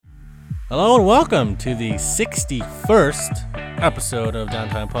Hello and welcome to the 61st episode of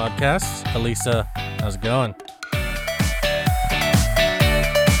Downtime Podcast. Elisa, how's it going?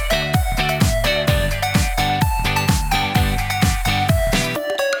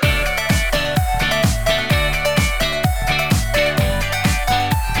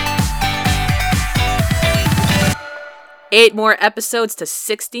 Eight more episodes to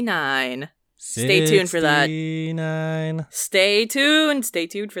 69. Stay tuned for that. 69. Stay tuned. Stay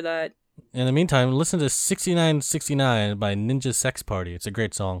tuned for that. In the meantime, listen to 6969 by Ninja Sex Party. It's a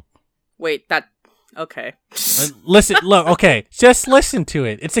great song. Wait, that... Okay. Okay, just listen to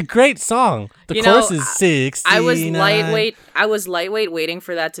it. It's a great song. The chorus is 69. I was lightweight waiting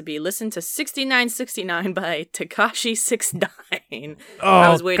for that to be listen to 6969 by Tekashi 69. Oh, I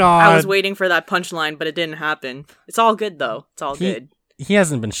was waiting for that punchline, but it didn't happen. It's all good though. It's all good. He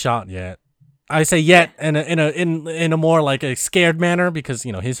hasn't been shot yet. I say yet in a more like a scared manner because,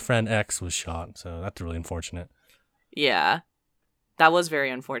 you know, his friend X was shot, so that's really unfortunate. Yeah. That was very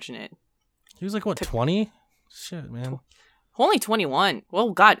unfortunate. He was like, what, 20? Shit, man. Only 21. Well,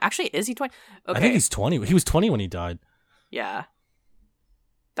 God, actually, is he 20? Okay. I think he's 20. He was 20 when he died. Yeah.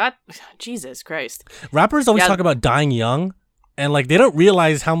 Jesus Christ. Rappers always talk about dying young, and like they don't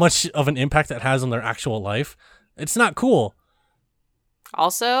realize how much of an impact that has on their actual life. It's not cool.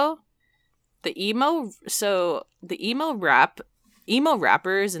 Also, the emo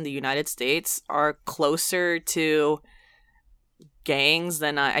rappers in the United States are closer to gangs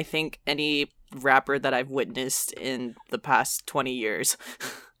than I think any rapper that I've witnessed in the past 20 years.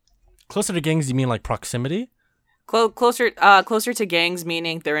 Closer to gangs, you mean like proximity? Closer to gangs,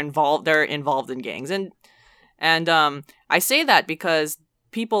 meaning they're involved in gangs, and I say that because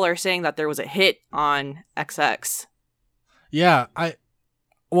people are saying that there was a hit on XX. Yeah,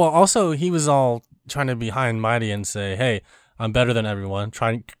 also he was all trying to be high and mighty and say, "Hey, I'm better than everyone.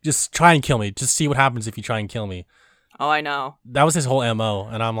 Try and kill me. Just see what happens if you try and kill me." Oh, I know. That was his whole MO,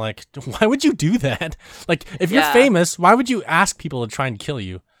 and I'm like, why would you do that? Like, if you're famous, why would you ask people to try and kill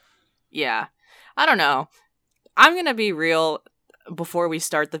you? Yeah. I don't know. I'm going to be real before we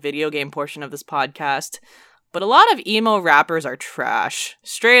start the video game portion of this podcast, but a lot of emo rappers are trash.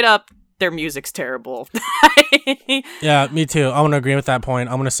 Straight up, their music's terrible. Yeah, me too. I want to agree with that point.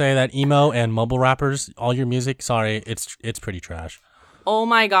 I'm going to say that emo and mumble rappers, all your music, sorry, it's pretty trash. Oh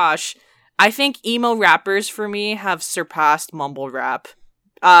my gosh. I think emo rappers for me have surpassed mumble rap.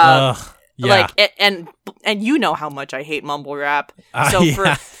 Yeah. Like and you know how much I hate mumble rap.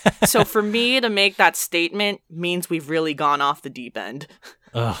 So for me to make that statement means we've really gone off the deep end.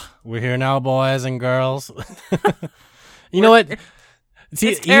 We're here now, boys and girls. You know what? See,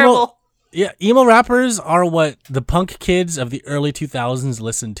 it's terrible. Emo rappers are what the punk kids of the early 2000s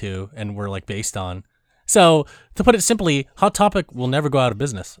listened to and were like based on. So, to put it simply, Hot Topic will never go out of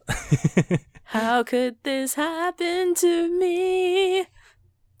business. How could this happen to me?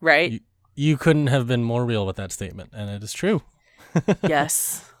 Right? You couldn't have been more real with that statement, and it is true.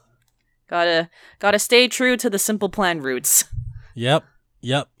 Yes. Gotta stay true to the Simple Plan roots. Yep.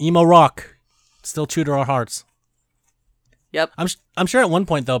 Emo rock. Still true to our hearts. Yep. I'm sure at one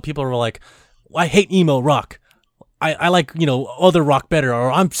point, though, people were like, I hate emo rock. I like, other rock better,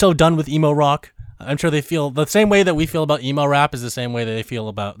 or I'm so done with emo rock. I'm sure they feel the same way that we feel about emo rap is the same way that they feel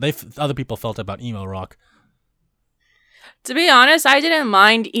about other people felt about emo rock. To be honest, I didn't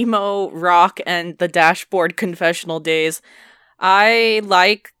mind emo rock and the Dashboard Confessional days. I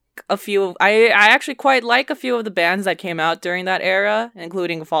actually quite like a few of the bands that came out during that era,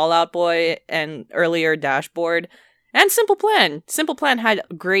 including Fall Out Boy and earlier Dashboard and Simple Plan. Simple Plan had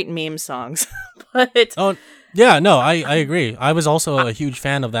great meme songs, but yeah, no, I agree. I was also a huge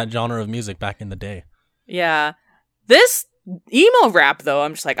fan of that genre of music back in the day. Yeah. This emo rap, though,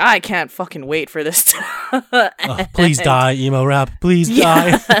 I'm just like, I can't fucking wait for this to please die, emo rap. Please die.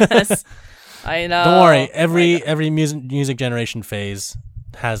 Yes. I know. Don't worry. Every music generation phase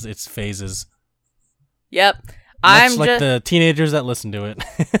has its phases. Yep. Much like the teenagers that listen to it.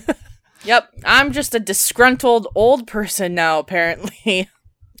 Yep. I'm just a disgruntled old person now, apparently.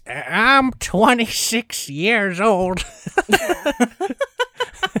 I'm 26 years old.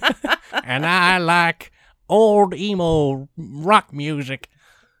 And I like old emo rock music.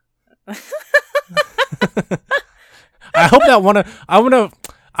 I hope that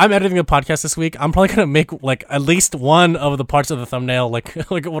I'm editing a podcast this week. I'm probably going to make like at least one of the parts of the thumbnail like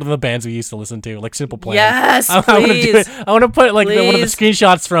one of the bands we used to listen to, like Simple Plan. Yes, please. I want to put like one of the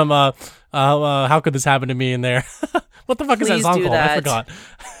screenshots from How Could This Happen to Me in there. What the fuck is that song called? I forgot.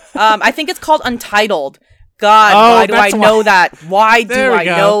 I think it's called Untitled. God, Oh, why do I that's know that? Why do There we I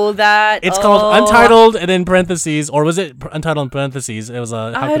go. know that? It's called Untitled and in parentheses, or was it Untitled in parentheses? It was How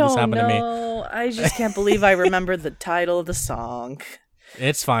I Could This don't Happen to Me? know. I just can't believe I remember the title of the song.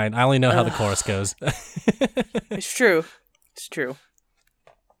 It's fine. I only know how the chorus goes. It's true. It's true.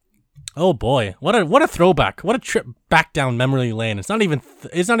 Oh boy, what a throwback! What a trip back down memory lane. It's not even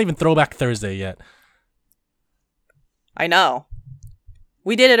Throwback Thursday yet. I know.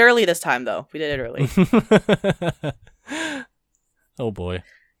 We did it early this time, though. We did it early. Oh boy.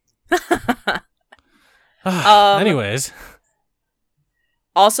 Anyways.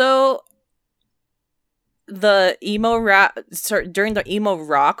 Also, the emo rap during the emo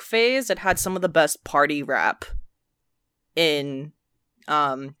rock phase, it had some of the best party rap in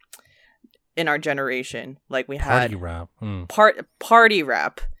our generation. Like we had Party rap. party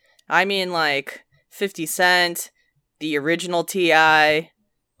rap. I mean, like 50 Cent, the original T.I.,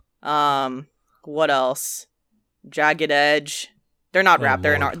 what else? Jagged Edge. They're not rap.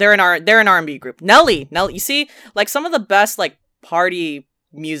 They're an R&B group. Nelly. You see, like some of the best like party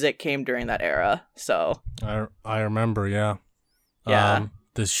music came during that era. So I remember, yeah. Yeah.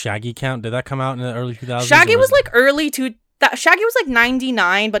 Does Shaggy count? Did that come out in the early 2000s? Shaggy was like Shaggy was like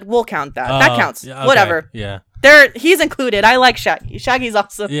 99, but we'll count that. That counts. Yeah, okay. Whatever. Yeah. He's included. I like Shaggy. Shaggy's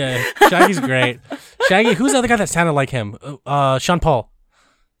awesome. Yeah, Shaggy's great. Shaggy, who's the other guy that sounded like him? Sean Paul.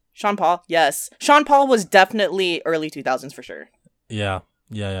 Sean Paul, yes. Sean Paul was definitely early 2000s for sure. Yeah.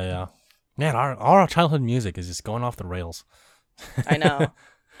 Man, our childhood music is just going off the rails. I know.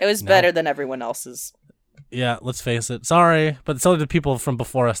 It was better than everyone else's. Yeah, let's face it. Sorry, but so did people from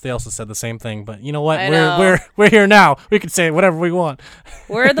before us. They also said the same thing. But you know what? We're here now. We can say whatever we want.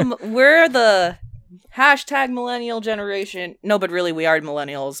 We're the hashtag millennial generation. No, but really, we are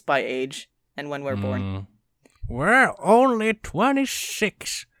millennials by age and when we're born. We're only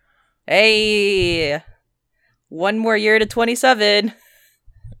 26. Hey, one more year to 27.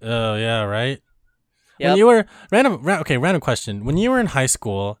 Oh yeah, right. Yep. When you were random question. When you were in high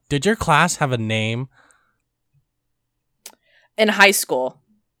school, did your class have a name? In high school.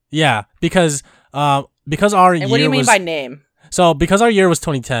 Yeah, because our year. And what do you mean by name? So because our year was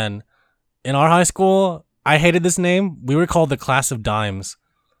 2010, in our high school, I hated this name. We were called the Class of Dimes.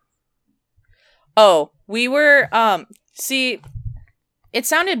 Oh, we were see, it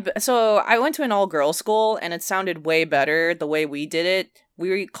sounded so I went to an all-girls school and it sounded way better the way we did it.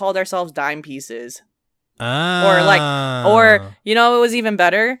 We called ourselves Dime Pieces. Or you know, it was even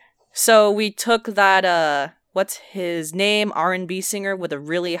better. So we took that what's his name, R&B singer with a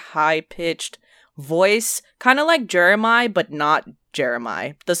really high-pitched voice, kind of like Jeremiah, but not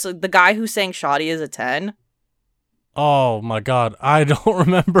Jeremiah. The guy who sang Shoddy is a 10. Oh my god, I don't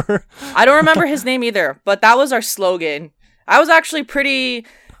remember. I don't remember his name either, but that was our slogan. That was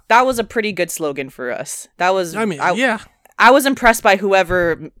a pretty good slogan for us. I was impressed by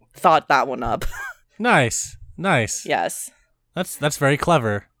whoever thought that one up. Nice. Yes. That's very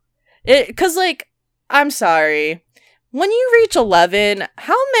clever. Cause like, I'm sorry. When you reach 11,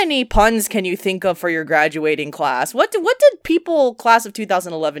 how many puns can you think of for your graduating class? What did people class of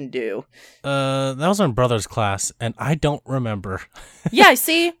 2011 do? That was my brother's class, and I don't remember. Yeah,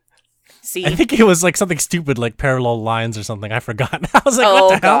 see? I think it was like something stupid, like parallel lines or something. I forgot. I was like, oh,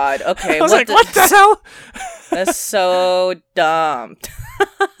 what the hell? God. Okay. I was what the hell? That's so dumb.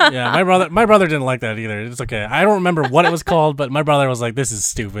 Yeah, my brother didn't like that either. It's okay. I don't remember what it was called, but my brother was like, this is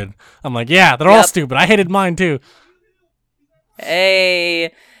stupid. I'm like, yeah, they're all stupid. I hated mine too.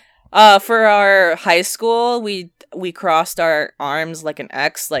 Hey, for our high school, we crossed our arms like an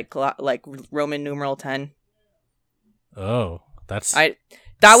X, like Roman numeral 10. Oh, that's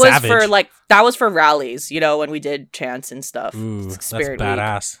that was for rallies, you know, when we did chants and stuff. Ooh, that's Spirit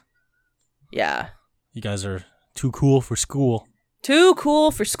badass. Week. Yeah. You guys are too cool for school. Too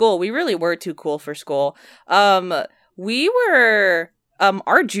cool for school. We really were too cool for school. We were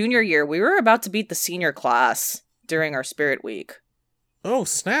our junior year, we were about to beat the senior class during our Spirit Week. Oh,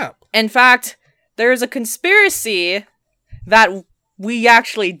 snap. In fact, there's a conspiracy that we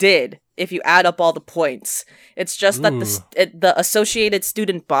actually did, if you add up all the points. It's just that the Associated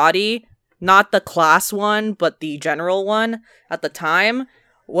Student Body, not the class one, but the general one at the time,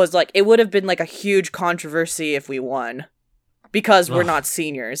 was like, it would have been like a huge controversy if we won. Because we're not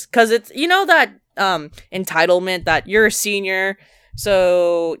seniors. Because it's, you know that entitlement that you're a senior,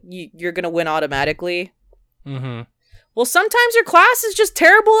 so you're going to win automatically? Mm-hmm. Well, sometimes your class is just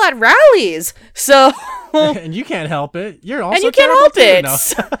terrible at rallies, so... and you can't help it. You're also and you can't help it.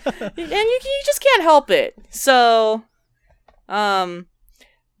 And you just can't help it. So,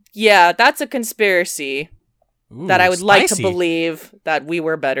 yeah, that's a conspiracy. Ooh, that I would like to spicy. believe that we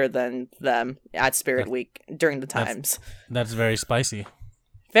were better than them at Spirit Week during the times. That's very spicy.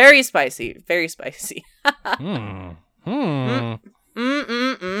 Very spicy. Very spicy. Hmm.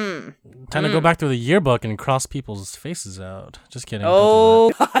 Mm-mm-mm. Time to go back through the yearbook and cross people's faces out. Just kidding.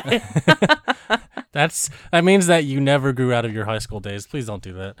 Oh, God. Don't do that. That means that you never grew out of your high school days. Please don't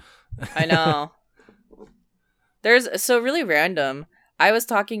do that. I know. So really random. I was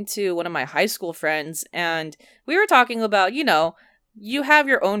talking to one of my high school friends, and we were talking about, you have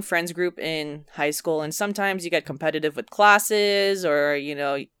your own friends group in high school, and sometimes you get competitive with classes or,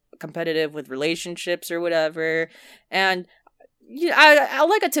 competitive with relationships or whatever. And I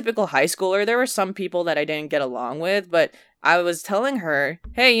like a typical high schooler. There were some people that I didn't get along with, but I was telling her,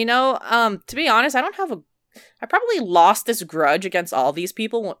 hey, to be honest, I probably lost this grudge against all these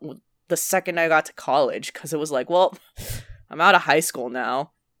people the second I got to college, because it was like, well, I'm out of high school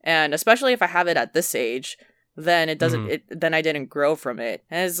now, and especially if I have it at this age, then it doesn't. Then I didn't grow from it,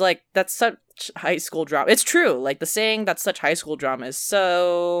 and it's like that's such high school drama. It's true, like the saying that's such high school drama is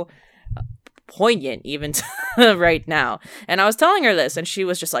so poignant even right now. And I was telling her this, and she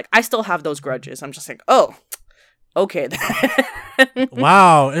was just like, "I still have those grudges." I'm just like, "Oh, okay."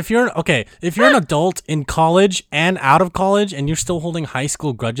 Wow. If you're an adult in college and out of college and you're still holding high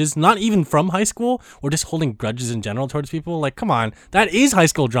school grudges, not even from high school, or just holding grudges in general towards people, like, come on, that is high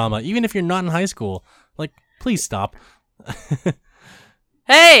school drama, even if you're not in high school. Like, please stop.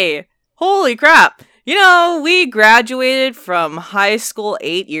 Hey, holy crap. We graduated from high school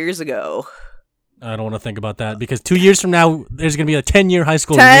 8 years ago. I don't want to think about that, because 2 years from now, there's going to be a 10-year high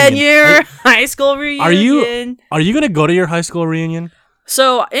school reunion. 10-year high school reunion. Are you going to go to your high school reunion?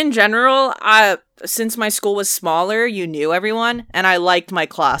 So, in general, since my school was smaller, you knew everyone, and I liked my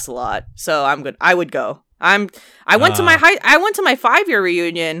class a lot. So, I'm good. I would go. I went to my 5-year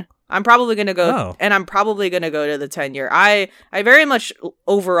reunion. I'm probably going to go, and I'm probably going to go to the 10-year. I very much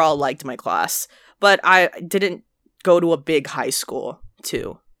overall liked my class, but I didn't go to a big high school,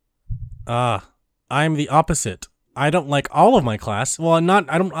 too. I'm the opposite. I don't like all of my class. Well, I'm not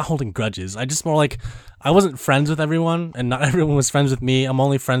holding grudges. I just more like, I wasn't friends with everyone, and not everyone was friends with me. I'm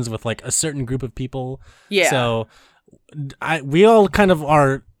only friends with like a certain group of people. Yeah. So we all kind of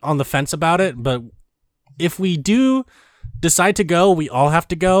are on the fence about it, but if we do decide to go, we all have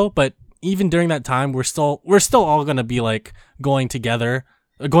to go. But even during that time, we're still all gonna be like going together,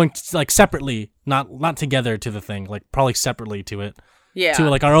 going like separately, not together to the thing, like probably separately to it. Yeah. To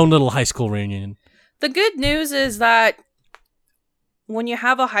like our own little high school reunion. The good news is that when you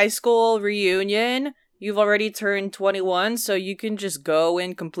have a high school reunion, you've already turned 21, so you can just go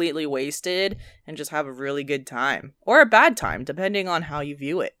in completely wasted and just have a really good time. Or a bad time, depending on how you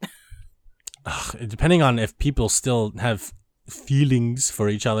view it. Depending on if people still have feelings for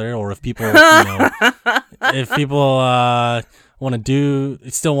each other, or if people, if people want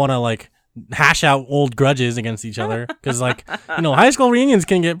to like hash out old grudges against each other, because like high school reunions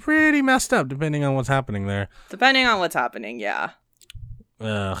can get pretty messed up depending on what's happening there. Depending on what's happening, yeah.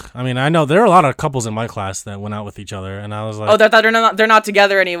 I mean, I know there are a lot of couples in my class that went out with each other, and I was like, oh, they're not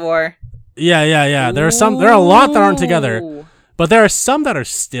together anymore. Yeah. There are a lot that aren't together, but there are some that are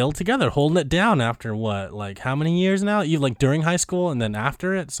still together, holding it down after what, like how many years now? You like during high school and then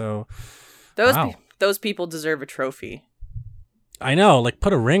after it. So those people deserve a trophy. I know, like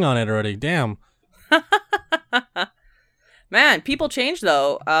put a ring on it already. Damn. Man, people change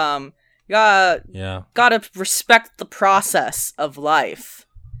though. Gotta respect the process of life,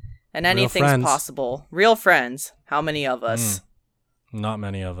 and anything's possible. Real friends. How many of us? Not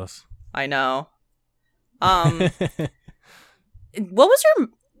many of us. I know. What was your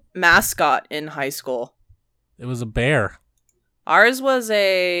mascot in high school? It was a bear. Ours was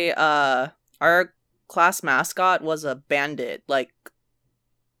our class mascot was a bandit, like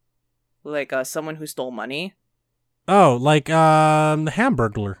someone who stole money. Oh, like the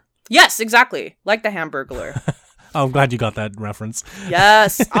Hamburglar. Yes, exactly, like the Hamburglar. Oh, I'm glad you got that reference.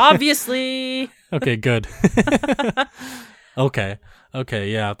 Yes, obviously. Okay, good. Okay,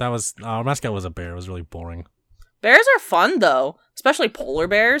 yeah, that was our mascot was a bear. It was really boring. Bears are fun though, especially polar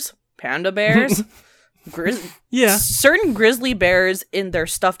bears, panda bears. Yeah. Certain grizzly bears in their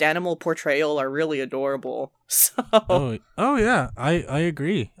stuffed animal portrayal are really adorable. So. Oh yeah, I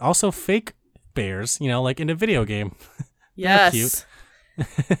agree. Also, fake bears, like in a video game. Yes. Cute.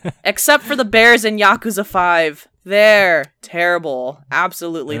 Except for the bears in Yakuza 5. They're terrible.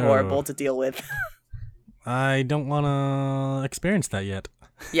 Absolutely horrible to deal with. I don't want to experience that yet.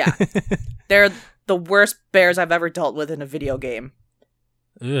 Yeah. They're the worst bears I've ever dealt with in a video game.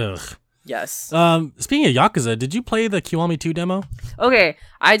 Ugh. Yes. Speaking of Yakuza, did you play the Kiwami 2 demo? Okay,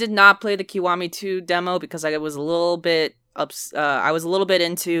 I did not play the Kiwami 2 demo because I was a little bit I was a little bit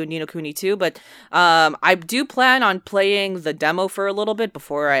into Ni no Kuni 2, but I do plan on playing the demo for a little bit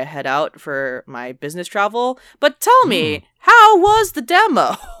before I head out for my business travel. But tell me, how was the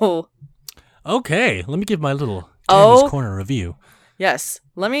demo? Okay, let me give my little Tammy's Corner review. Yes,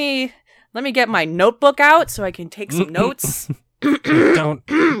 let me get my notebook out so I can take some notes. Don't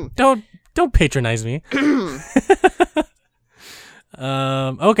patronize me.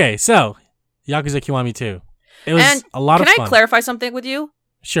 Okay, so Yakuza Kiwami 2. It was a lot of fun. Can I clarify something with you?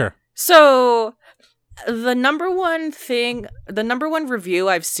 Sure. So, the number one review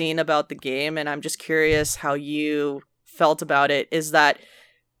I've seen about the game, and I'm just curious how you felt about it, is that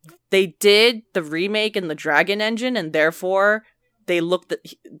they did the remake in the Dragon Engine, and therefore they look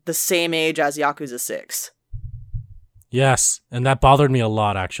the same age as Yakuza 6. Yes, and that bothered me a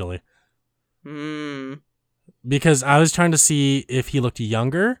lot, actually. Because I was trying to see if he looked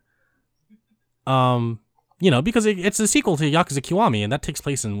younger. Because it's a sequel to Yakuza Kiwami, and that takes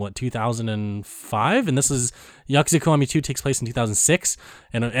place in, 2005? And this is Yakuza Kiwami 2 takes place in 2006.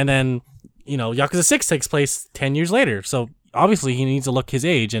 And then, Yakuza 6 takes place 10 years later. So, obviously, he needs to look his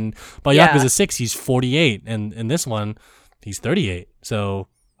age. And by Yakuza 6, he's 48. And in this one, he's 38. So,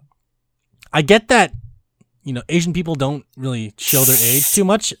 I get that, Asian people don't really show their age too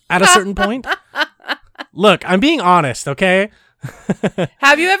much at a certain point. Look, I'm being honest, okay?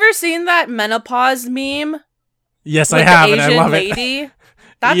 Have you ever seen that menopause meme? Yes, I have, and I love lady? it.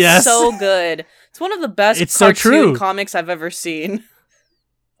 That's so good. It's one of the best cartoon comics I've ever seen.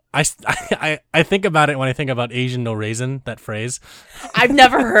 I think about it when I think about Asian no raisin, that phrase. I've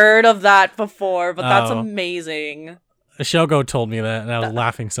never heard of that before, but that's amazing. Shogo told me that, and I was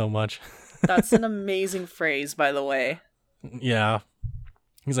laughing so much. That's an amazing phrase, by the way. Yeah.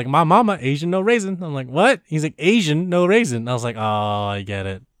 He's like, my mama, Asian no raisin. I'm like, what? He's like, Asian no raisin. I was like, oh, I get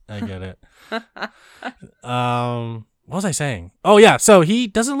it. What was I saying? Oh, yeah. So he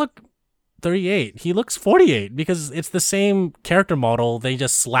doesn't look 38. He looks 48 because it's the same character model they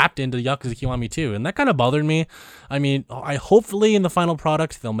just slapped into Yakuza Kiwami 2. And that kind of bothered me. I mean, hopefully in the final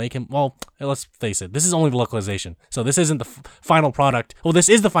product, they'll make him... Well, let's face it. This is only the localization. So this isn't the final product. Well, this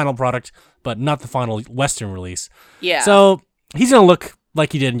is the final product, but not the final Western release. Yeah. So he's going to look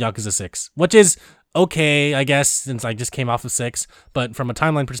like he did in Yakuza 6, which is okay, I guess, since I just came off of 6. But from a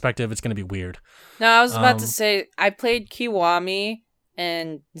timeline perspective, it's going to be weird. No, I was about to say, I played Kiwami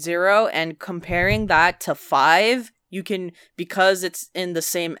and 0, and comparing that to 5, you can, because it's in the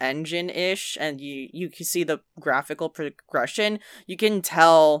same engine-ish, and you can see the graphical progression, you can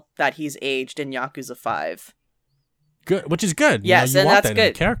tell that he's aged in Yakuza 5. Good, which is good. Yes, you and want that's that good.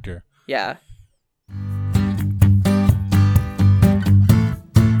 In a character. Yeah.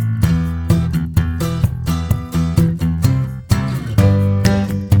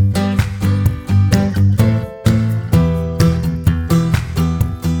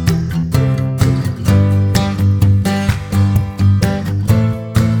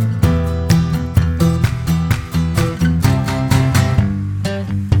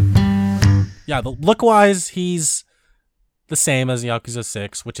 Yeah, the look-wise, he's the same as Yakuza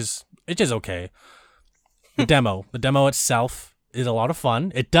 6, which is okay. The demo itself is a lot of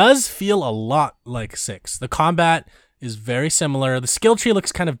fun. It does feel a lot like 6. The combat is very similar. The skill tree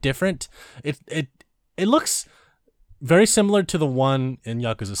looks kind of different. It looks very similar to the one in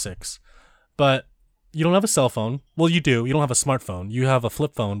Yakuza 6, but you don't have a cell phone. Well, you do. You don't have a smartphone. You have a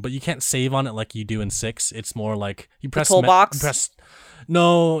flip phone, but you can't save on it like you do in 6. It's more like you press the toolbox.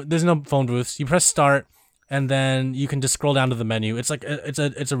 No, there's no phone booths. You press start, and then you can just scroll down to the menu. It's like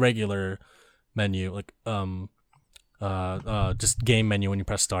it's a regular menu, like just game menu when you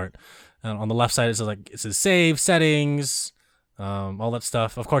press start. And on the left side, it says save, settings, all that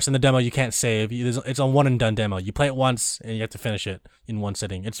stuff. Of course, in the demo, you can't save. It's a one and done demo. You play it once, and you have to finish it in one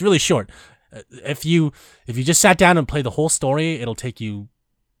sitting. It's really short. If you just sat down and played the whole story, it'll take you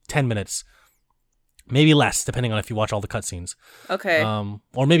 10 minutes. Maybe less, depending on if you watch all the cutscenes. Okay.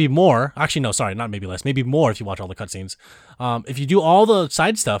 Or maybe more. Actually, no, sorry, not maybe less. Maybe more if you watch all the cutscenes. If you do all the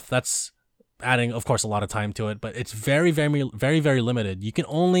side stuff, that's adding, of course, a lot of time to it. But it's very, very, very, very limited. You can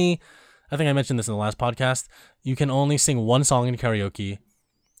only, I think I mentioned this in the last podcast, you can only sing one song in karaoke.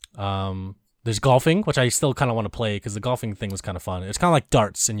 There's golfing, which I still kind of want to play because the golfing thing was kind of fun. It's kind of like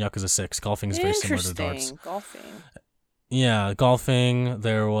darts in Yakuza 6. Golfing is very similar to darts. Golfing. Yeah, golfing.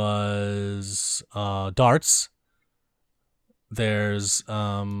 There was darts. There's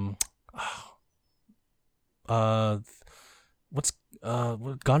what's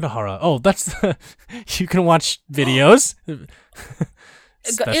Gandahara? Oh, that's you can watch videos.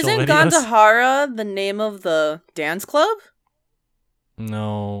 special Isn't videos. Gandhara the name of the dance club?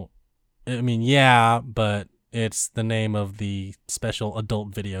 No, I mean, yeah, but it's the name of the special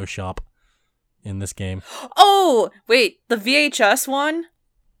adult video shop in this game. Oh, wait, the VHS one?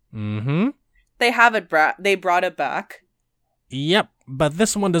 Mm-hmm. They have it. They brought it back. Yep, but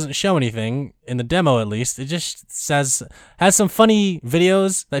this one doesn't show anything in the demo. At least it just has some funny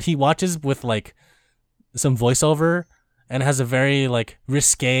videos that he watches with like some voiceover, and has a very like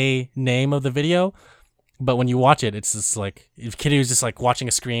risque name of the video. But when you watch it, it's just like Kiryu's just like watching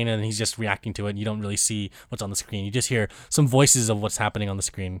a screen and he's just reacting to it. And you don't really see what's on the screen. You just hear some voices of what's happening on the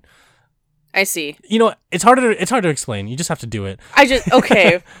screen. I see. You know, it's hard to explain. You just have to do it.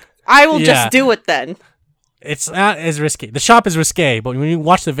 Okay. I will Yeah. just do it then. It's not as risky. The shop is risque, but when you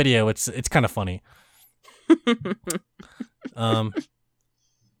watch the video, it's kind of funny.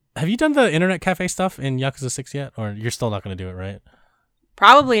 Have you done the internet cafe stuff in Yakuza 6 yet, or you're still not going to do it, right?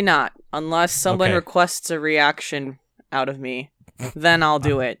 Probably not, unless someone Okay. requests a reaction out of me. Then I'll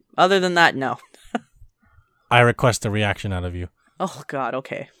do it. Other than that, no. I request a reaction out of you. Oh God.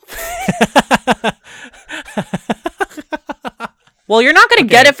 Okay. Well, you're not gonna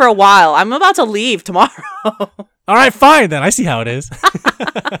get it for a while. I'm about to leave tomorrow. All right, fine then. I see how it is.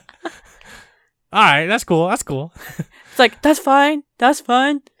 All right, that's cool. That's cool. It's like, that's fine. That's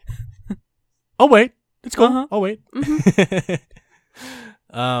fine. Oh wait, it's cool. Uh-huh. Oh wait.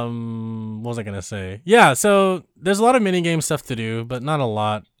 What was I gonna say? Yeah, so there's a lot of minigame stuff to do, but not a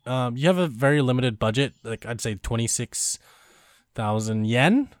lot. You have a very limited budget, like I'd say 26,000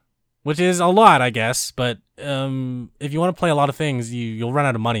 yen, which is a lot, I guess. But if you want to play a lot of things, you'll run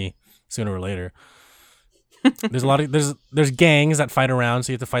out of money sooner or later. There's a lot of there's gangs that fight around,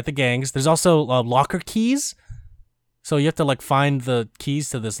 so you have to fight the gangs. There's also locker keys. So you have to like find the keys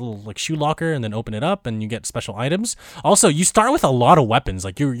to this little like shoe locker and then open it up and you get special items. Also, you start with a lot of weapons.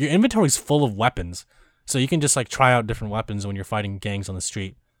 Like your inventory is full of weapons. So you can just like try out different weapons when you're fighting gangs on the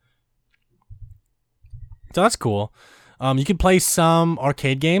street. So that's cool. You can play some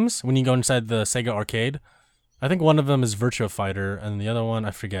arcade games when you go inside the Sega arcade. I think one of them is Virtua Fighter and the other one, I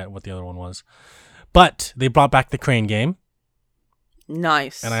forget what the other one was. But they brought back the crane game.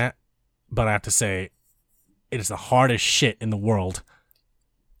 Nice. But I have to say, it is the hardest shit in the world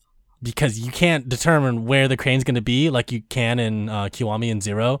because you can't determine where the crane's going to be like you can in Kiwami and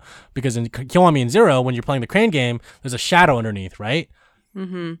Zero. Because in Kiwami and Zero, when you're playing the crane game, there's a shadow underneath, right?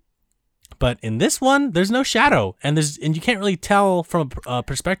 Mm-hmm. But in this one, there's no shadow, and you can't really tell from a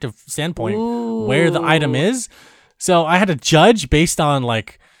perspective standpoint where the item is. So I had to judge based on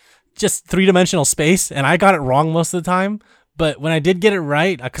like just 3-dimensional space, and I got it wrong most of the time. But when I did get it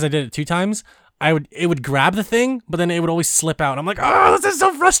right, because I did it 2 times. It would grab the thing, but then it would always slip out. I'm like, oh, this is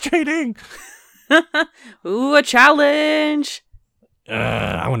so frustrating. Ooh, a challenge.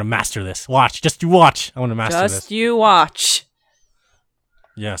 I want to master this. Just you watch. I want to master this. Just you watch.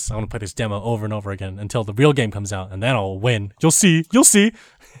 Yes, I want to play this demo over and over again until the real game comes out, and then I'll win. You'll see. You'll see.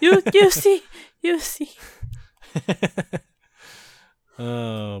 You see. You see.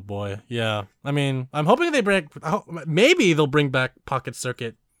 Oh boy, yeah. I mean, I'm hoping maybe they'll bring back Pocket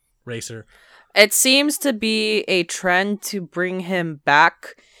Circuit Racer. It seems to be a trend to bring him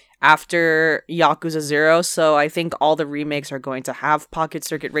back after Yakuza 0, so I think all the remakes are going to have Pocket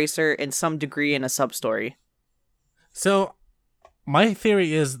Circuit Racer in some degree in a sub-story. So, my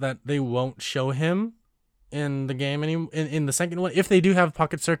theory is that they won't show him in the game in the second one. If they do have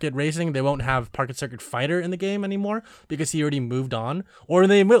Pocket Circuit Racing, they won't have Pocket Circuit Fighter in the game anymore because he already moved on. Or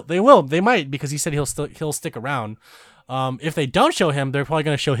they might because he said he'll stick around. If they don't show him, they're probably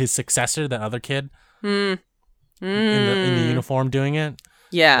going to show his successor, that other kid, in the uniform doing it.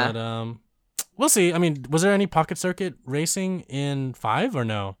 Yeah. But we'll see. I mean, was there any Pocket Circuit Racing in 5 or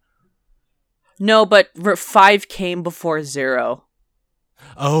no? No, but 5 came before 0.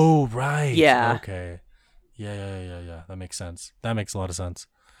 Oh, right. Yeah. Okay. Yeah. That makes sense. That makes a lot of sense.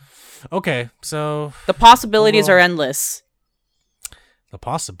 Okay, so The possibilities are endless. the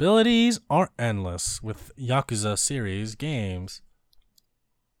possibilities are endless with Yakuza series games.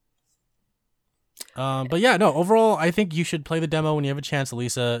 But yeah, no, overall, I think you should play the demo when you have a chance,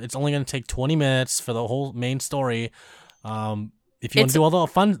 Elisa. It's only going to take 20 minutes for the whole main story. If you want to do all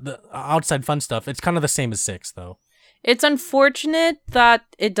the outside fun stuff, it's kind of the same as 6, though. It's unfortunate that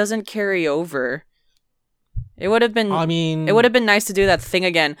it doesn't carry over. It would have been it would have been nice to do that thing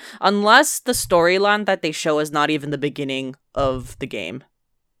again, unless the storyline that they show is not even the beginning of the game.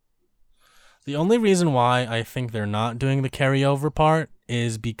 The only reason why I think they're not doing the carryover part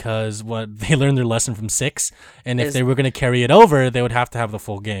is because they learned their lesson from 6, and if they were going to carry it over, they would have to have the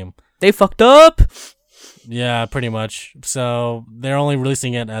full game. They fucked up. Yeah, pretty much. So they're only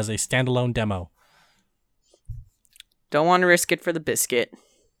releasing it as a standalone demo. Don't want to risk it for the biscuit.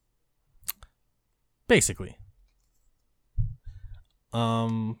 Basically.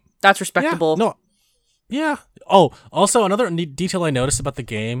 That's respectable. Yeah, no. Yeah. Oh, also another neat detail I noticed about the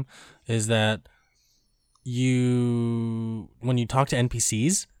game is that when you talk to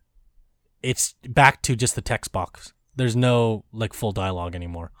NPCs, it's back to just the text box. There's no like full dialogue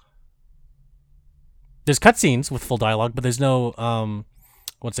anymore. There's cutscenes with full dialogue, but there's no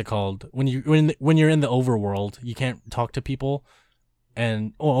what's it called? When you're in the overworld, you can't talk to people,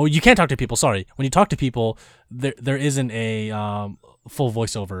 and you can't talk to people. Sorry, when you talk to people, there isn't a full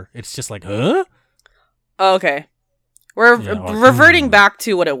voiceover. It's just like, huh? Okay, we're reverting back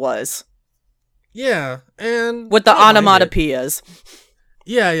to what it was. Yeah, and with the onomatopoeias.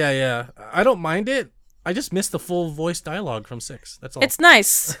 Yeah. I don't mind it. I just miss the full voice dialogue from 6. That's all. It's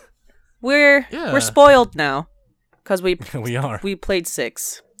nice. We're spoiled now because we played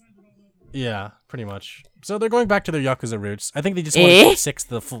 6. Yeah, pretty much. So they're going back to their Yakuza roots. I think they just want to 6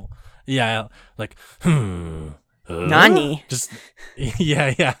 the full. Yeah, like Nani. Just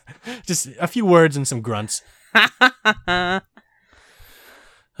yeah. Just a few words and some grunts. But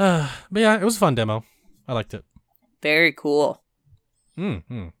yeah, it was a fun demo. I liked it. Very cool.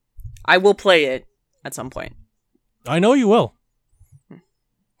 Mm-hmm. I will play it at some point. I know you will.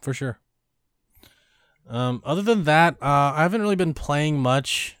 For sure. Other than that, I haven't really been playing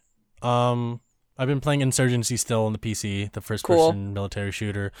much. I've been playing Insurgency still on the PC, the first-person military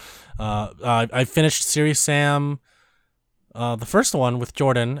shooter. I finished Serious Sam, the first one with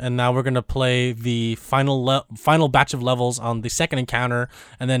Jordan, and now we're gonna play the final batch of levels on the second encounter,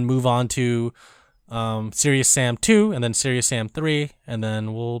 and then move on to Serious Sam 2, and then Serious Sam 3, and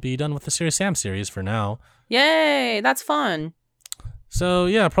then we'll be done with the Serious Sam series for now. Yay, that's fun. So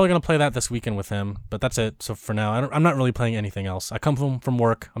yeah, probably gonna play that this weekend with him, but that's it. So for now, I'm not really playing anything else. I come from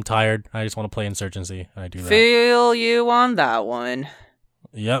work. I'm tired. I just want to play Insurgency. I do that. Feel you on that one.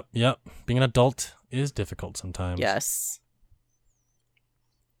 Yep. Being an adult is difficult sometimes. Yes.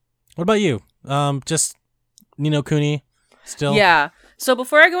 What about you? Just Ni no Kuni still? Yeah. So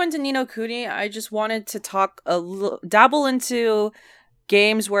before I go into Ni no Kuni, I just wanted to dabble into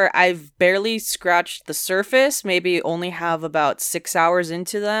games where I've barely scratched the surface, maybe only have about 6 hours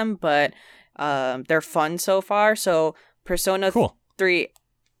into them, but they're fun so far. So Persona 3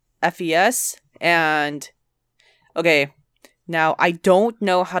 FES, and okay, now I don't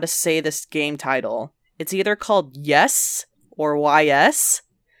know how to say this game title. It's either called Yes or YS.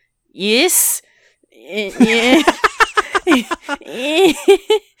 Yes. It's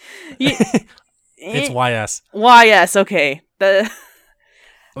YS. YS, okay.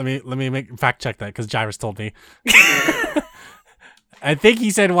 Let me fact check that because Jairus told me. I think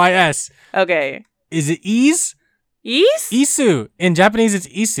he said YS. Okay. Is it Ease? Ease? Isu. In Japanese, it's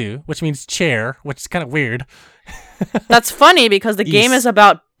Isu, which means chair, which is kind of weird. That's funny because the game is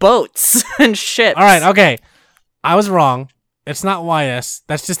about boats and ships. All right, okay. I was wrong. It's not YS.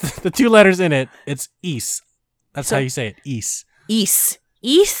 That's just the 2 letters in it. It's Is. That's how you say it. Is. East.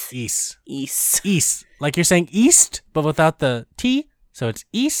 East? East. East. East. Like you're saying east, but without the T. So it's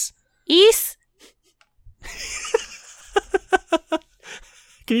East. East?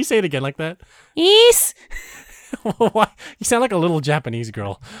 Can you say it again like that? East? Why? You sound like a little Japanese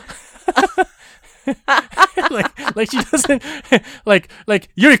girl. like she doesn't like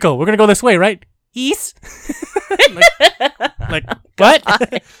Yuriko, we're gonna go this way, right? East? like what?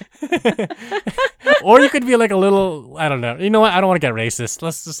 Or you could be like a little, I don't know. You know what? I don't want to get racist.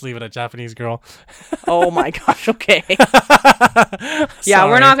 Let's just leave it at Japanese girl. Oh my gosh, okay. Yeah,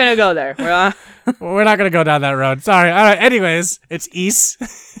 we're not going to go there. We're not going to go down that road. Sorry. All right. Anyways, it's East.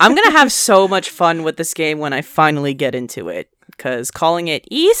 I'm going to have so much fun with this game when I finally get into it. Because calling it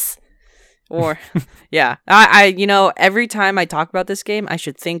East, or, yeah. I every time I talk about this game, I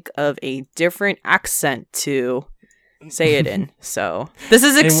should think of a different accent to say it in. So this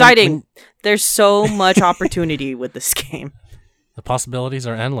is exciting. There's so much opportunity with this game. The possibilities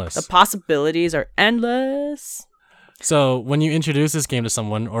are endless. So when you introduce this game to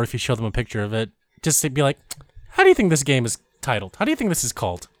someone, or if you show them a picture of it, just be like, how do you think this game is titled? How do you think this is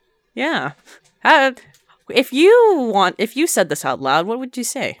called? Yeah. If you said this out loud, what would you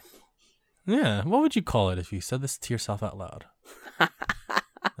say? Yeah, what would you call it if you said this to yourself out loud?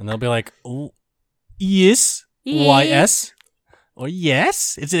 And they'll be like, oh, yes, YS, or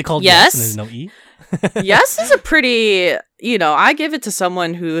yes. Is it called yes? And there's no E? Yes is a pretty, I give it to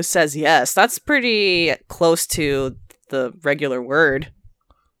someone who says yes. That's pretty close to the regular word.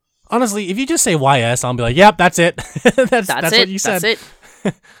 Honestly, if you just say YS, I'll be like, yep, that's it. that's what you said. That's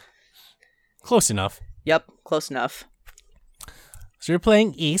it. Close enough. Yep, close enough. So you're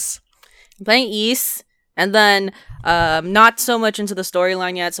playing Ys. I'm playing Ys, and then not so much into the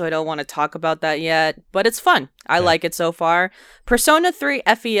storyline yet, so I don't want to talk about that yet, but it's fun. I like it so far. Persona 3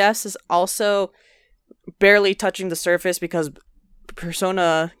 FES is also barely touching the surface because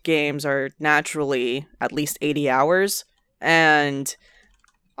Persona games are naturally at least 80 hours, and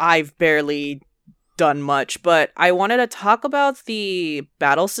I've barely done much, but I wanted to talk about the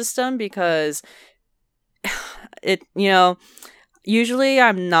battle system because usually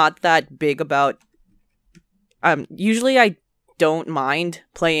I'm not that big about usually I don't mind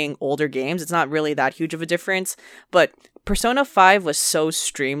playing older games. It's not really that huge of a difference, but Persona 5 was so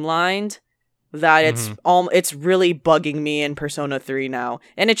streamlined that it's really bugging me in Persona 3 now.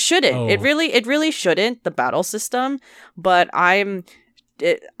 And it shouldn't. Oh. It really shouldn't, the battle system, but I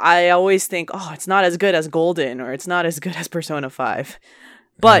always think, oh, it's not as good as Golden, or it's not as good as Persona 5.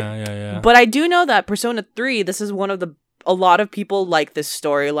 But but I do know that Persona 3, this is a lot of people like this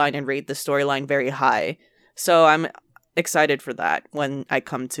storyline and rate this storyline very high. So I'm excited for that when I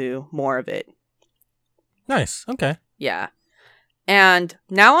come to more of it. Nice. Okay. Yeah. And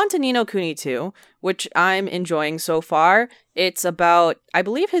now on to Ni no Kuni 2, which I'm enjoying so far. It's about, I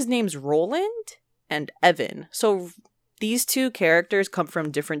believe his name's Roland and Evan. So these two characters come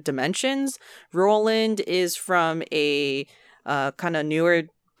from different dimensions. Roland is from a kind of newer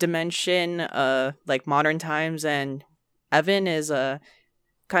dimension, like modern times, and Evan is a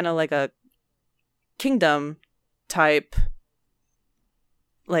kind of like a kingdom type,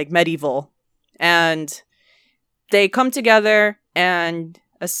 like medieval. And they come together, and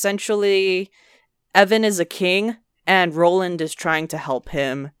essentially Evan is a king, and Roland is trying to help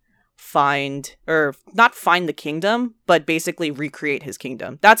him not find the kingdom, but basically recreate his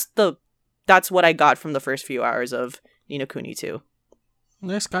kingdom. That's what I got from the first few hours of Ni no Kuni 2.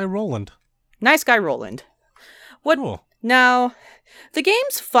 Nice guy, Roland. Nice guy, Roland. Cool. Now, the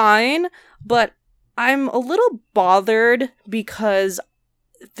game's fine, but I'm a little bothered because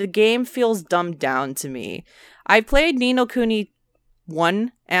the game feels dumbed down to me. I played Ni no Kuni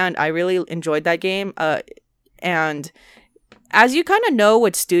 1, and I really enjoyed that game. And as you kind of know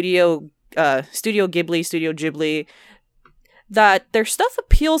with Studio Ghibli, that their stuff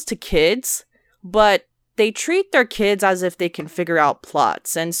appeals to kids, but they treat their kids as if they can figure out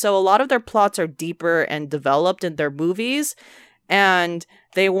plots. And so a lot of their plots are deeper and developed in their movies, and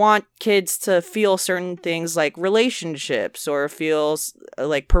they want kids to feel certain things like relationships or feels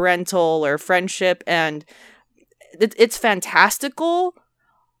like parental or friendship, and it's fantastical,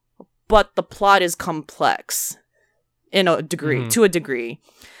 but the plot is complex in a degree, to a degree.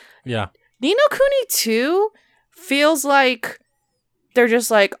 Yeah. Ni no Kuni 2 feels like they're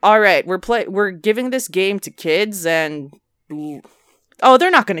just like, all right, we're giving this game to kids, and they're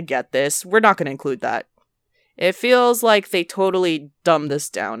not going to get this. We're not going to include that. It feels like they totally dumbed this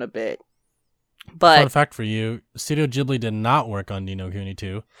down a bit. But fun fact for you, Studio Ghibli did not work on Ni no Kuni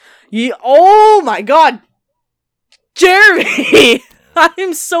 2. Oh my god! Jeremy!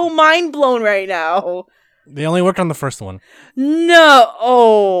 I'm so mind blown right now. They only worked on the first one. No!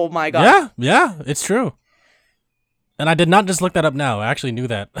 Oh my god. Yeah, it's true. And I did not just look that up now. I actually knew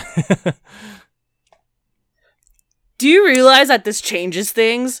that. Do you realize that this changes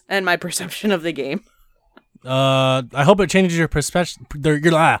things and my perception of the game? I hope it changes your perception.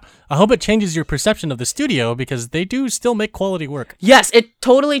 I hope it changes your perception of the studio, because they do still make quality work. Yes, it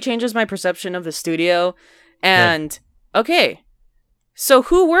totally changes my perception of the studio. And okay, so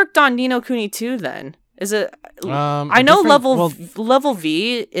who worked on Ni no Kuni 2 then? Is it? I know Level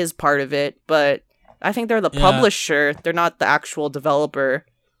V is part of it, but I think they're the publisher. They're not the actual developer.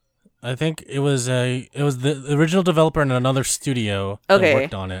 I think it was the original developer and another studio that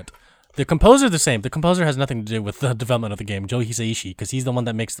worked on it. The composer the same. The composer has nothing to do with the development of the game. Joe Hisaishi, because he's the one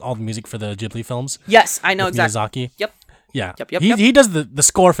that makes all the music for the Ghibli films. Yes, I know exactly. Miyazaki. Yep. Yeah. Yep. He does the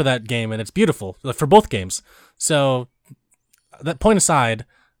score for that game, and it's beautiful for both games. So that point aside,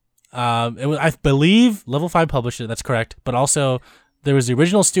 I believe Level 5 published it. That's correct. But also there was the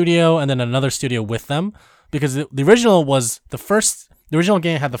original studio and then another studio with them, because the original was the first. The original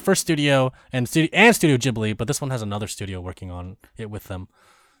game had the first studio and Studio Ghibli, but this one has another studio working on it with them.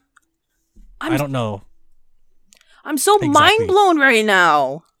 I don't know. I'm so mind blown right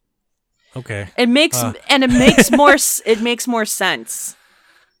now. Okay. It makes more sense.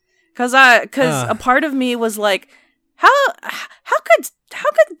 Cause a part of me was like, how could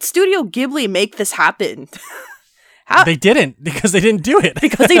Studio Ghibli make this happen? They didn't, because they didn't do it.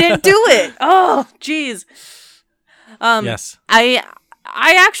 Because they didn't do it. Oh, jeez. Yes. I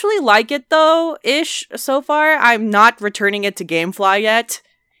actually like it though, ish, so far. I'm not returning it to GameFly yet.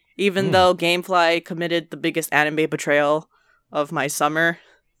 even though Gamefly committed the biggest anime betrayal of my summer.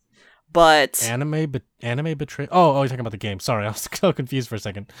 But anime betray. Oh, you're talking about the game. Sorry, I was so confused for a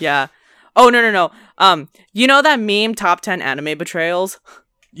second. yeah. Oh no. You know that meme top 10 anime betrayals?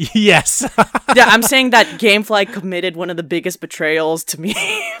 Yes. Yeah, I'm saying that Gamefly committed one of the biggest betrayals to me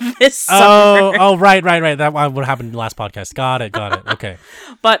this summer. Oh, right. That what happened in the last podcast. Got it. Okay.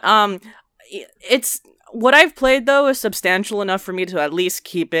 But it's what I've played though is substantial enough for me to at least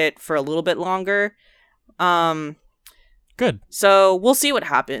keep it for a little bit longer. Good. So we'll see what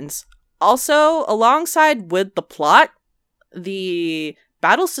happens. Also, alongside with the plot, the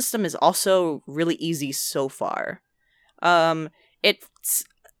battle system is also really easy so far.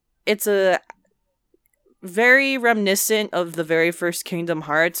 It's a very reminiscent of the very first Kingdom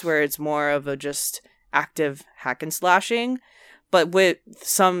Hearts, where it's more of a just active hack and slashing, but with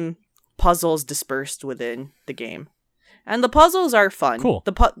some puzzles dispersed within the game. And the puzzles are fun. Cool.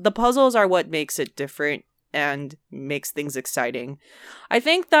 The puzzles are what makes it different and makes things exciting. I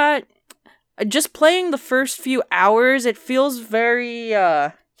think that just playing the first few hours, it feels very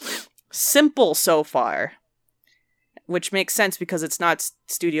simple so far, which makes sense because it's not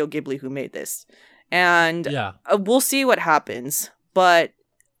Studio Ghibli who made this. And yeah, we'll see what happens. But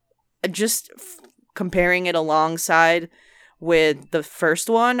just comparing it alongside with the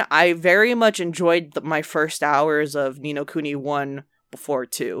first one, I very much enjoyed my first hours of Ni no Kuni 1 before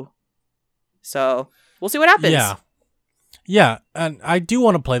 2. So we'll see what happens. Yeah, and I do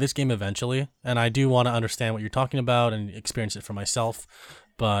want to play this game eventually, and I do want to understand what you're talking about and experience it for myself,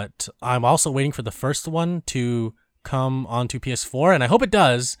 but I'm also waiting for the first one to come onto PS4, and I hope it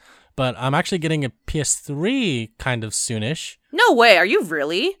does, but I'm actually getting a PS3 kind of soonish. No way, are you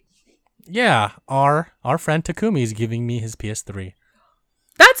really? Yeah, our friend Takumi is giving me his PS3.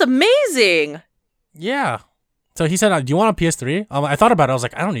 That's amazing! Yeah. So he said, do you want a PS3? I thought about it. I was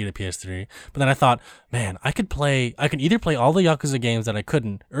like, I don't need a PS3. But then I thought, man, I can either play all the Yakuza games that I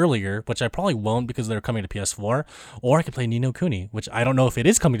couldn't earlier, which I probably won't because they're coming to PS4, or I could play Ni no Kuni, which I don't know if it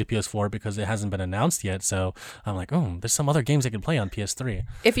is coming to PS4 because it hasn't been announced yet. So I'm like, there's some other games I could play on PS3.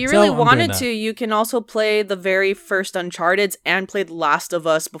 If you really wanted to, you can also play the very first Uncharted and play The Last of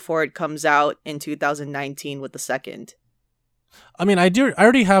Us before it comes out in 2019 with the second. I mean, I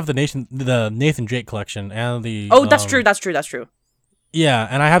already have the Nathan Drake collection and the... Oh, that's true. Yeah,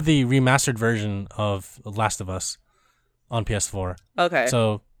 and I have the remastered version of Last of Us on PS4. Okay.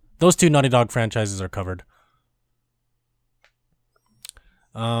 So those two Naughty Dog franchises are covered.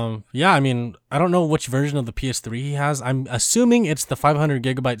 Yeah, I mean, I don't know which version of the PS3 he has. I'm assuming it's the 500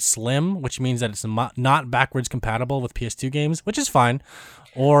 gigabyte Slim, which means that it's not backwards compatible with PS2 games, which is fine.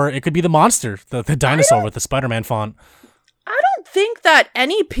 Or it could be the monster, the dinosaur with the Spider-Man font. I don't think that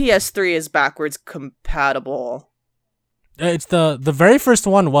any PS3 is backwards compatible. It's the very first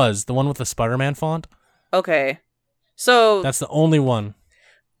one was the one with the Spider-Man font. Okay. So that's the only one.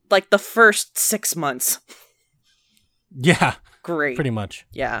 Like the first 6 months. Yeah. Great. Pretty much.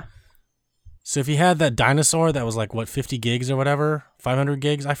 Yeah. So if you had that dinosaur that was like, 50 gigs or whatever, 500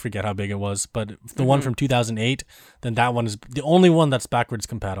 gigs, I forget how big it was, but the one from 2008, then that one is the only one that's backwards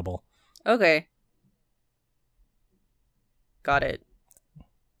compatible. Okay. Got it.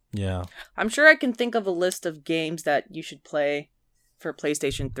 Yeah. I'm sure I can think of a list of games that you should play for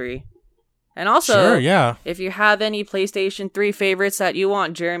PlayStation 3. And also, sure, yeah. If you have any PlayStation 3 favorites that you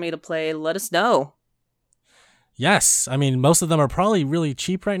want Jeremy to play, let us know. Yes. I mean, most of them are probably really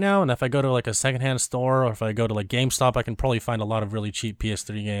cheap right now, and if I go to like a secondhand store or if I go to like GameStop, I can probably find a lot of really cheap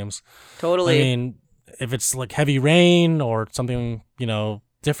PS3 games. Totally. I mean, if it's like Heavy Rain or something,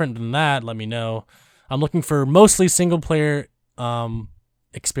 different than that, let me know. I'm looking for mostly single-player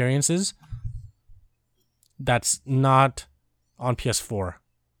experiences that's not on PS4.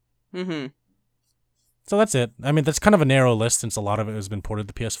 Mm-hmm. So that's it. I mean, that's kind of a narrow list since a lot of it has been ported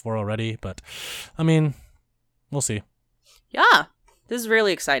to PS4 already, but, I mean, we'll see. Yeah, this is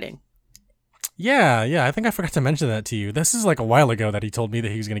really exciting. Yeah, I think I forgot to mention that to you. This is like a while ago that he told me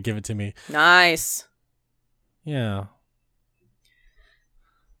that he was going to give it to me. Nice. Yeah.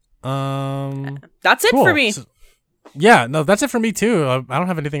 That's it for me. So, yeah, no, that's it for me too. I don't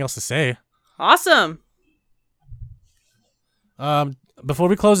have anything else to say. Awesome. Before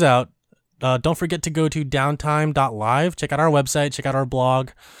we close out, don't forget to go to downtime.live. Check out our website. Check out our blog.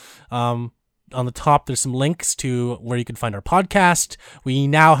 On the top, there's some links to where you can find our podcast. We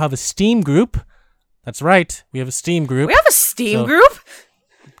now have a Steam group. That's right. We have a Steam group. We have a Steam group?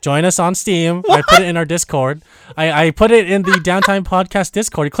 Join us on Steam. What? I put it in our Discord. I put it in the Downtime Podcast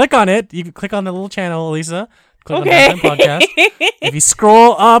Discord. Click on it. You can click on the little channel, Lisa. Click on Downtime Podcast. If you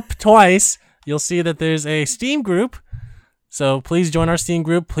scroll up twice, you'll see that there's a Steam group. So please join our Steam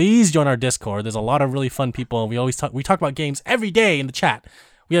group. Please join our Discord. There's a lot of really fun people. We talk about games every day in the chat.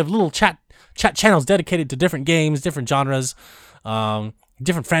 We have little chat channels dedicated to different games, different genres,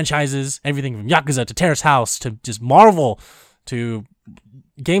 different franchises, everything from Yakuza to Terrace House to just Marvel to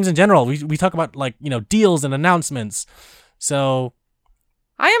games in general. We talk about deals and announcements. So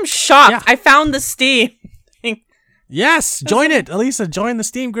I am shocked. Yeah. I found the Steam. Yes, join it. Elisa, join the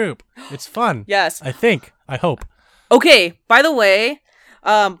Steam group. It's fun. Yes. I hope. Okay, by the way,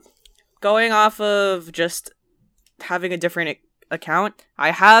 going off of just having a different account,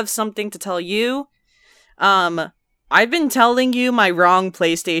 I have something to tell you. I've been telling you my wrong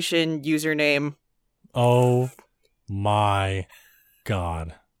PlayStation username. Oh my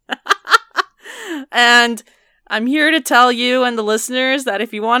God. And I'm here to tell you and the listeners that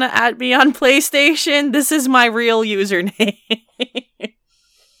if you want to add me on PlayStation, this is my real username.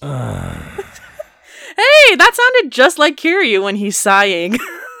 Hey, that sounded just like Kiryu when he's sighing.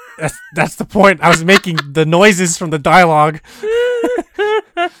 That's the point. I was making the noises from the dialogue.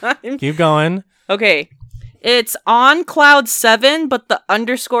 Keep going. Okay. It's on Cloud 7, but the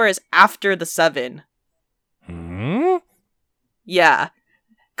underscore is after the 7. Yeah.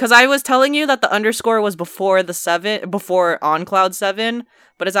 Because I was telling you that the underscore was before the 7, before on Cloud 7,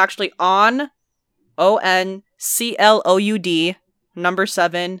 but it's actually on ONCLOUD, number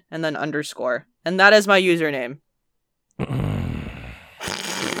 7, and then underscore. And that is my username. I'm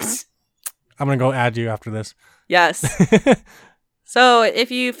going to go add you after this. Yes. So if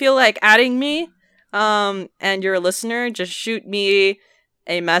you feel like adding me, and you're a listener, just shoot me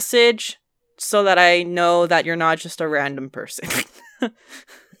a message so that I know that you're not just a random person.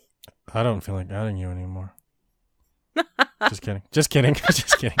 I don't feel like adding you anymore. Just kidding. Just kidding.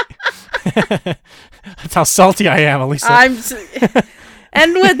 Just kidding. That's how salty I am, Elisa.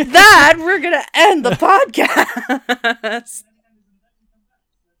 And with that, we're going to end the podcast.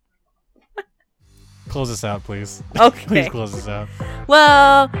 Close this out, please. Okay. Please close this out.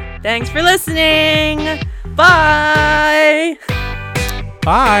 Well, thanks for listening. Bye.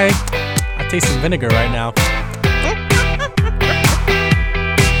 Bye. I taste some vinegar right now.